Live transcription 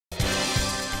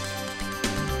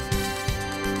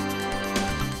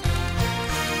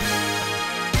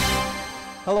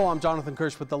Hello, I'm Jonathan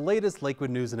Kirsch with the latest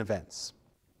Lakewood news and events.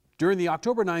 During the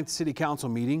October 9th City Council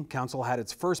meeting, Council had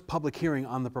its first public hearing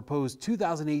on the proposed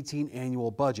 2018 annual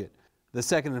budget. The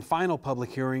second and final public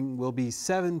hearing will be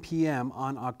 7 p.m.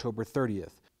 on October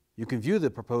 30th. You can view the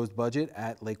proposed budget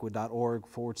at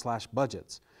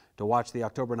lakewood.org/budgets. To watch the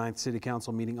October 9th City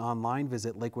Council meeting online,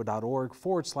 visit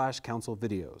lakewood.org/council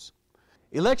videos.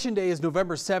 Election Day is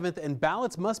November 7th and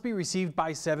ballots must be received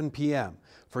by 7 p.m.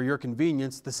 For your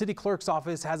convenience, the City Clerk's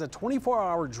office has a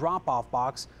 24-hour drop-off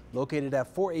box located at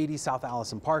 480 South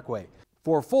Allison Parkway.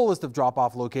 For a full list of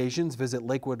drop-off locations, visit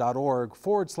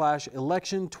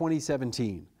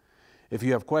lakewood.org/election2017. If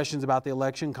you have questions about the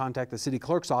election, contact the City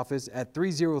Clerk's office at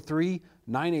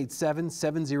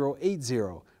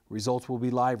 303-987-7080. Results will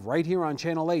be live right here on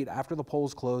Channel 8 after the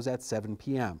polls close at 7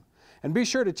 p.m. And be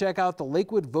sure to check out the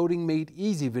Lakewood Voting Made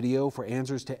Easy video for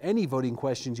answers to any voting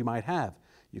questions you might have.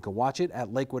 You can watch it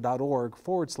at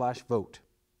lakewood.org/vote.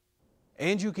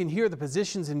 And you can hear the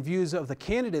positions and views of the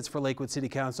candidates for Lakewood City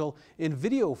Council in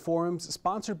video forums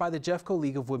sponsored by the Jeffco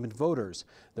League of Women Voters.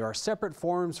 There are separate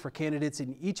forums for candidates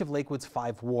in each of Lakewood's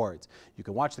 5 wards. You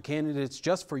can watch the candidates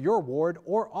just for your ward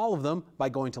or all of them by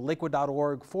going to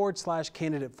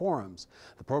lakewood.org/candidate forums.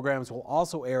 The programs will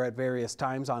also air at various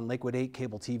times on Lakewood 8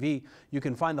 cable TV. You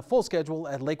can find the full schedule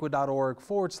at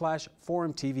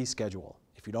lakewood.org/forum TV schedule.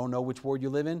 If you don't know which ward you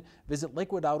live in, visit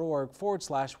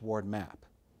lakewood.org/ward map.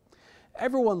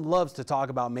 Everyone loves to talk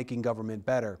about making government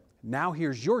better. Now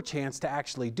here's your chance to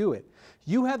actually do it.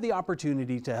 You have the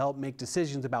opportunity to help make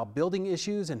decisions about building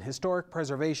issues and historic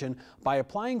preservation by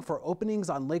applying for openings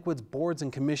on Lakewood's boards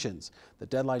and commissions. The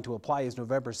deadline to apply is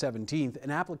November 17th,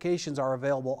 and applications are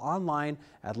available online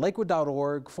at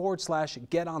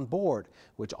lakewood.org/getonboard,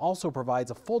 which also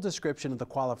provides a full description of the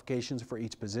qualifications for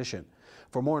each position.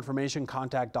 For more information,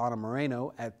 contact Donna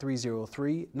Moreno at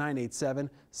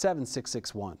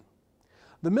 303-987-7661.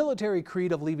 The military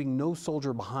creed of leaving no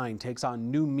soldier behind takes on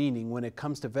new meaning when it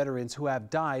comes to veterans who have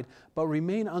died but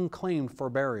remain unclaimed for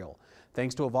burial.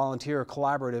 Thanks to a volunteer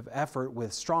collaborative effort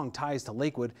with strong ties to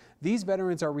Lakewood, these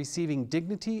veterans are receiving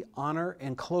dignity, honor,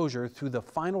 and closure through the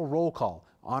Final Roll Call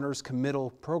Honors Committal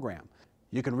program.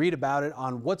 You can read about it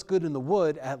on What's Good in the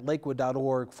Wood at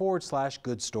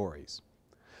lakewood.org/good stories.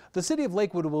 The City of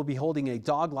Lakewood will be holding a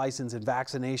dog license and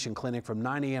vaccination clinic from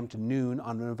 9 a.m. to noon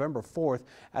on November 4th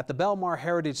at the Belmar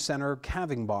Heritage Center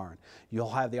Calving Barn.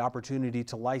 You'll have the opportunity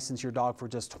to license your dog for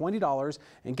just $20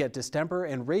 and get distemper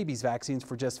and rabies vaccines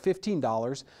for just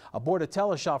 $15, a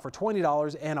Bordetella shot for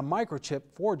 $20, and a microchip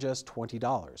for just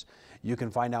 $20. You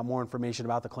can find out more information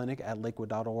about the clinic at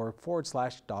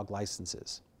lakewood.org/dog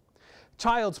licenses.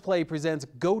 Child's Play presents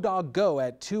Go Dog Go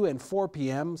at 2 and 4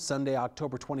 p.m. Sunday,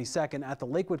 October 22nd at the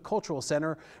Lakewood Cultural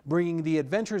Center, bringing the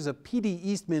adventures of P.D.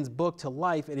 Eastman's book to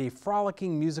life in a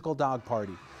frolicking musical dog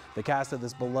party. The cast of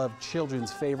this beloved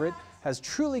children's favorite has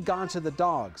truly gone to the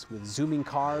dogs with zooming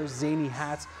cars, zany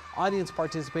hats, audience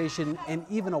participation, and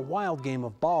even a wild game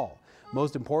of ball.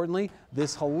 Most importantly,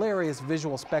 this hilarious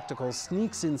visual spectacle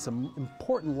sneaks in some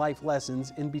important life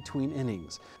lessons in between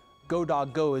innings. Go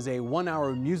Dog Go is a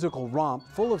 1-hour musical romp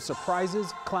full of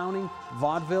surprises, clowning,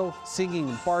 vaudeville, singing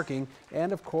and barking,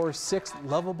 and of course 6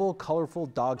 lovable, colorful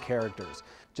dog characters.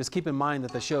 Just keep in mind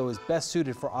that the show is best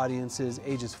suited for audiences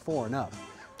ages 4 and up.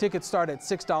 Tickets start at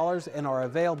 $6 and are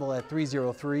available at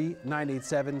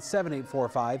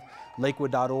 303-987-7845,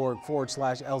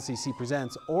 lakewood.org/LCC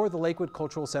Presents, or the Lakewood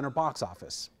Cultural Center box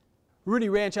office. Rooney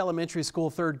Ranch Elementary School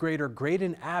 3rd grader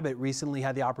Graydon Abbott recently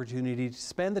had the opportunity to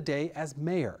spend the day as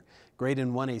mayor.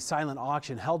 Graydon won a silent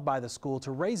auction held by the school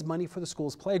to raise money for the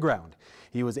school's playground.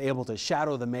 He was able to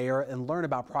shadow the mayor and learn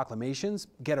about proclamations,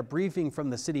 get a briefing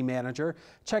from the city manager,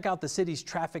 check out the city's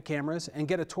traffic cameras, and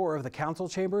get a tour of the council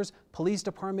chambers, police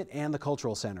department, and the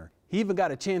cultural center. He even got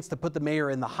a chance to put the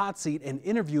mayor in the hot seat and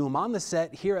interview him on the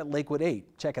set here at Lakewood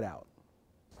 8. Check it out.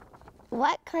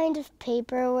 What kind of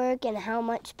paperwork and how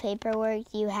much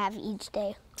paperwork do you have each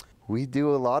day? We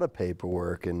do a lot of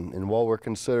paperwork, and while we're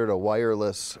considered a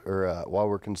wireless, or while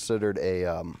we're considered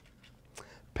a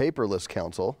paperless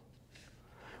council,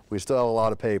 we still have a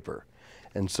lot of paper.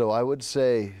 And so I would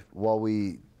say while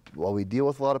we deal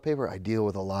with a lot of paper, I deal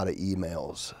with a lot of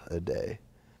emails a day.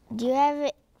 Do you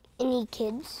have any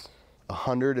kids?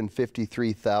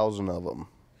 153,000 of them.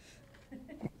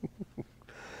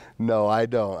 No, I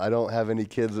don't. I don't have any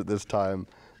kids at this time,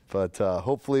 but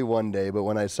hopefully one day. But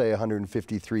when I say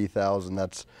 153,000,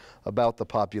 that's about the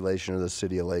population of the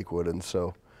city of Lakewood. And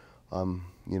so,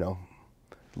 you know,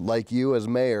 like you as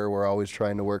mayor, we're always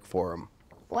trying to work for them.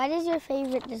 What is your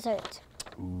favorite dessert?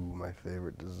 Ooh, my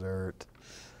favorite dessert.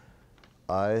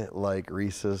 I like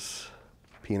Reese's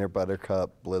Peanut Butter Cup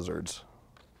Blizzards.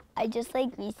 I just like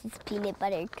Reese's peanut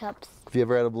butter cups. Have you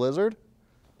ever had a Blizzard?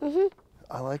 Mm-hmm.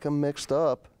 I like them mixed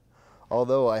up.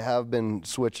 Although I have been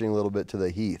switching a little bit to the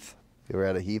Heath. You ever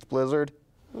had a Heath Blizzard?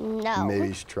 No. Maybe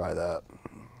you should try that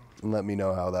and let me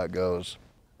know how that goes.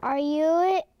 Are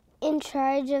you in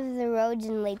charge of the roads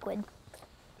in Lakewood?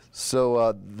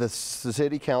 So the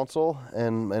city council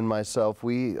and myself,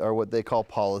 we are what they call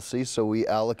policy, so we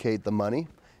allocate the money.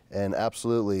 And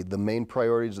absolutely, the main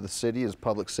priorities of the city is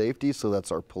public safety, so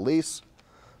that's our police,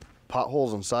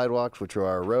 potholes and sidewalks, which are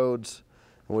our roads.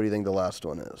 And what do you think the last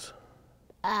one is?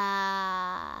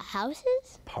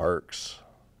 Houses? Parks.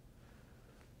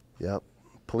 Yep.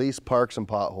 Police, parks, and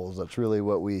potholes. That's really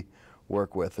what we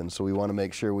work with. And so we want to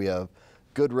make sure we have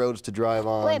good roads to drive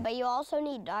on. Wait, but you also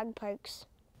need dog parks.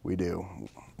 We do.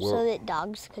 So that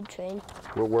dogs could train.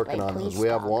 We're working like on those. police We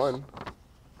have dogs. one.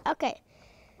 Okay.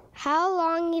 How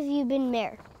long have you been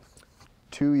mayor?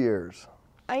 2 years.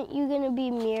 Aren't you going to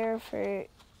be mayor for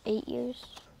 8 years?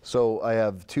 So I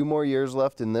have 2 more years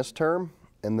left in this term,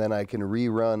 and then I can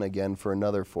rerun again for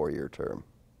another 4-year term.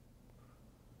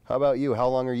 How about you? How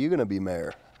long are you going to be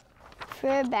mayor?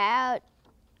 For about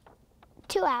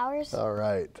 2 hours. All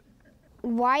right.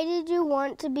 Why did you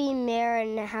want to be mayor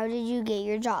and how did you get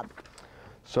your job?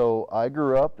 So I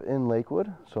grew up in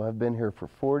Lakewood, so I've been here for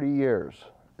 40 years.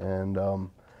 And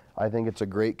I think it's a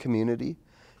great community,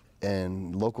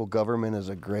 and local government is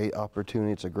a great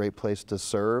opportunity. It's a great place to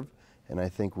serve, and I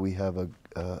think we have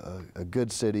a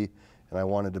good city, and I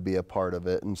wanted to be a part of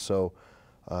it. And so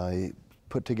I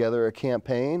put together a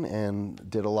campaign and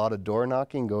did a lot of door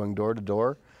knocking, going door to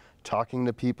door, talking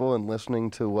to people and listening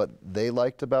to what they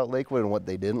liked about Lakewood and what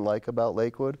they didn't like about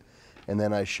Lakewood. And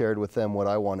then I shared with them what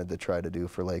I wanted to try to do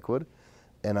for Lakewood.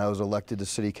 And I was elected to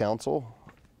city council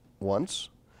once,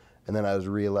 and then I was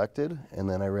reelected, and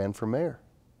then I ran for mayor.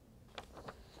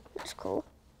 That's cool.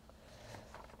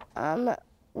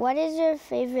 What is your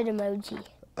favorite emoji?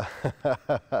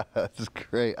 That's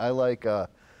great. I like,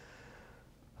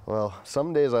 well,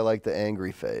 some days I like the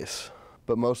angry face,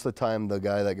 but most of the time the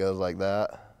guy that goes like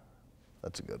that,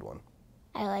 that's a good one.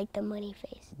 I like the money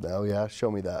face. Oh yeah,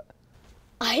 show me that.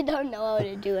 I don't know how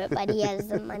to do it, but he has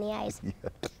the money eyes.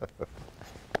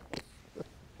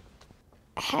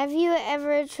 Have you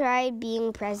ever tried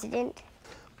being president?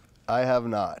 I have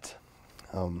not.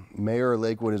 Mayor of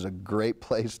Lakewood is a great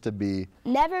place to be.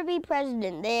 Never be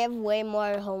president. They have way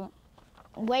more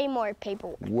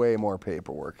paperwork. Way more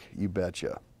paperwork, you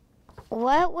betcha.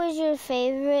 What was your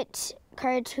favorite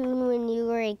cartoon when you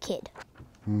were a kid?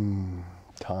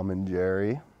 Tom and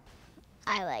Jerry.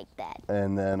 I like that.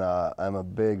 And then I'm a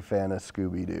big fan of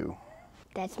Scooby-Doo.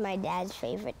 That's my dad's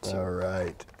favorite too. All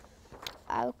right.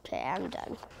 Okay, I'm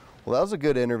done. Well, that was a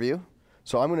good interview.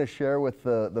 So I'm going to share with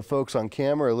the folks on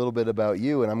camera a little bit about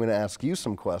you, and I'm going to ask you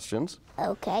some questions.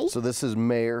 Okay. So this is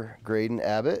Mayor Graydon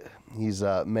Abbott. He's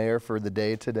mayor for the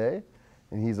day today,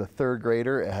 and he's a 3rd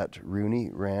grader at Rooney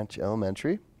Ranch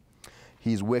Elementary.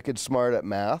 He's wicked smart at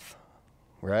math,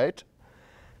 right?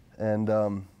 And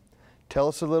tell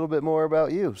us a little bit more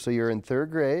about you. So you're in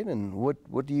 3rd grade, and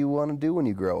what do you want to do when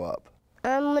you grow up?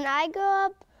 When I grow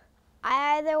up,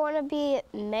 I either want to be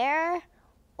mayor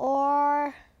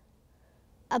or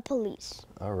a police.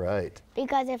 All right.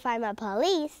 Because if I'm a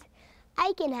police,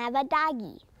 I can have a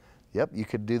doggy. Yep, you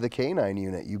could do the canine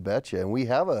unit, you betcha. And we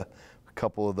have a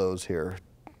couple of those here.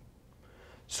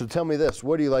 So tell me this,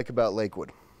 what do you like about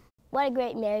Lakewood? What a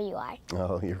great mayor you are.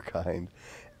 Oh, you're kind.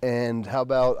 And how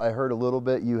about, I heard a little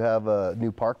bit, you have a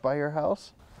new park by your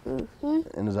house? Mm-hmm.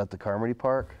 And is that the Carmody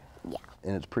Park? Yeah.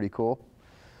 And it's pretty cool?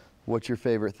 What's your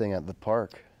favorite thing at the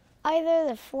park? Either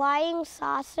the flying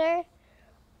saucer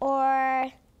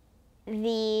or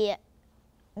the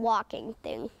walking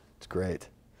thing. It's great.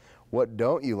 What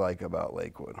don't you like about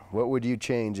Lakewood? What would you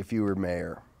change if you were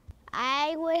mayor?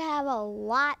 I would have a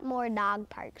lot more dog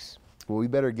parks. Well, we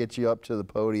better get you up to the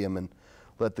podium and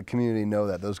let the community know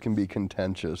that. Those can be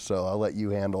contentious, so I'll let you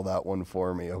handle that one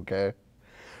for me, okay?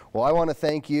 Well, I want to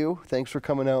thank you. Thanks for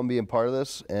coming out and being part of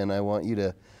this, and I want you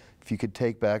to, if you could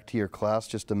take back to your class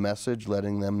just a message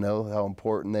letting them know how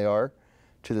important they are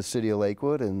to the city of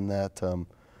Lakewood, and that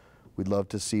we'd love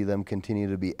to see them continue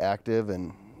to be active,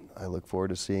 and I look forward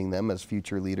to seeing them as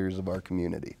future leaders of our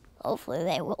community. Hopefully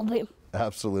they will be.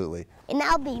 Absolutely. And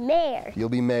I'll be mayor. You'll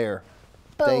be mayor.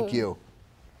 Boom. Thank you.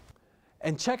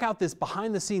 And check out this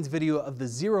behind-the-scenes video of the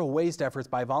zero waste efforts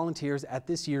by volunteers at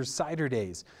this year's Cider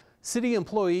Days. City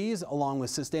employees, along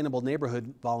with Sustainable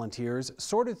Neighborhood volunteers,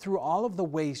 sorted through all of the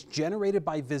waste generated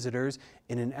by visitors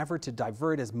in an effort to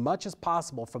divert as much as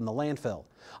possible from the landfill.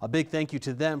 A big thank you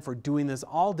to them for doing this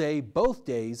all day, both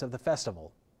days of the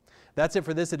festival. That's it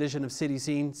for this edition of City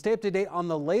Scene. Stay up to date on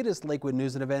the latest Lakewood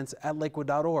news and events at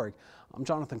lakewood.org. I'm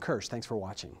Jonathan Kirsch. Thanks for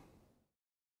watching.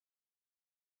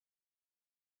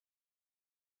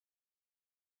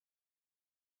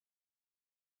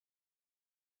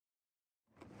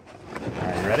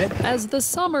 Ready? As the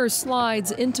summer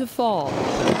slides into fall,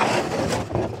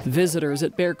 visitors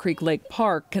at Bear Creek Lake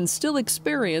Park can still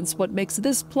experience what makes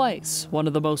this place one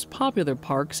of the most popular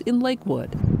parks in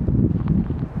Lakewood.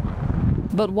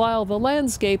 But while the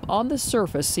landscape on the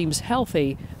surface seems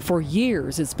healthy, for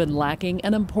years it's been lacking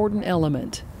an important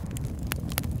element.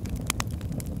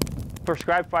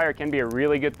 Prescribed fire can be a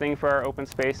really good thing for our open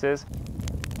spaces.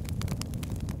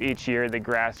 Each year the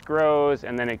grass grows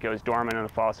and then it goes dormant in the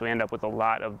fall, so we end up with a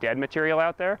lot of dead material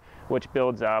out there, which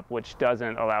builds up, which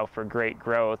doesn't allow for great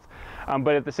growth.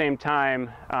 But at the same time,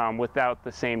 without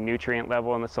the same nutrient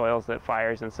level in the soils that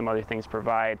fires and some other things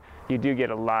provide, you do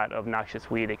get a lot of noxious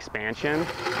weed expansion.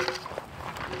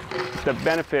 The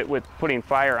benefit with putting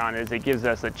fire on it is it gives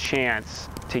us a chance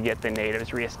to get the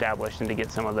natives reestablished and to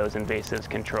get some of those invasives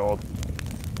controlled.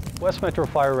 West Metro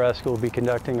Fire Rescue will be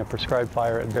conducting a prescribed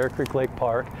fire at Bear Creek Lake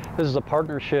Park. This is a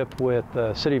partnership with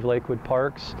the City of Lakewood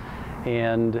Parks,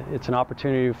 and it's an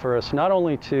opportunity for us not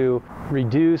only to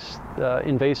reduce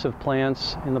invasive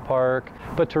plants in the park,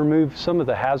 but to remove some of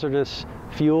the hazardous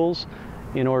fuels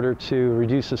in order to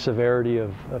reduce the severity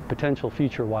of potential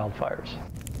future wildfires.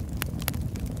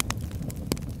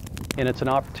 And it's an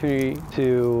opportunity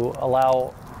to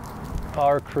allow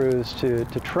our crews to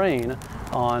train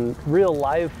on real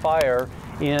live fire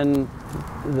in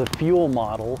the fuel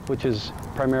model, which is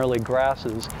primarily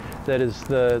grasses, that is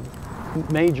the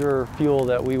major fuel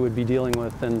that we would be dealing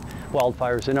with in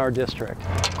wildfires in our district.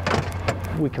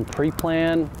 We can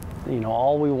pre-plan,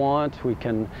 all we want. We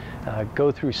can go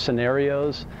through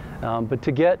scenarios, but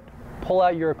to pull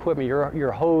out your equipment,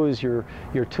 your hose, your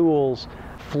tools,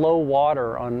 flow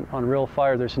water on real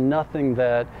fire, there's nothing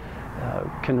that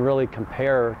can really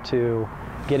compare to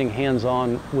getting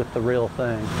hands-on with the real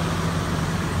thing.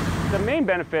 The main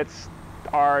benefits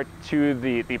are to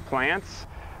the plants,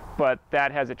 but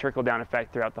that has a trickle-down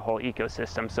effect throughout the whole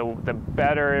ecosystem. So the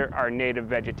better our native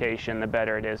vegetation, the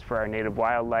better it is for our native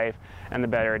wildlife, and the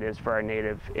better it is for our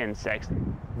native insects.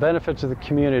 Benefits of the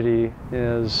community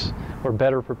is we're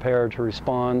better prepared to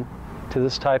respond to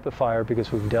this type of fire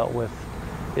because we've dealt with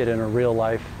it in a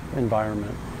real-life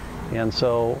environment. And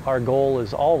so our goal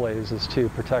is always to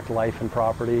protect life and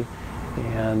property,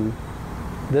 and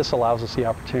this allows us the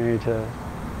opportunity to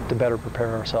better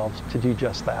prepare ourselves to do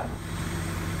just that.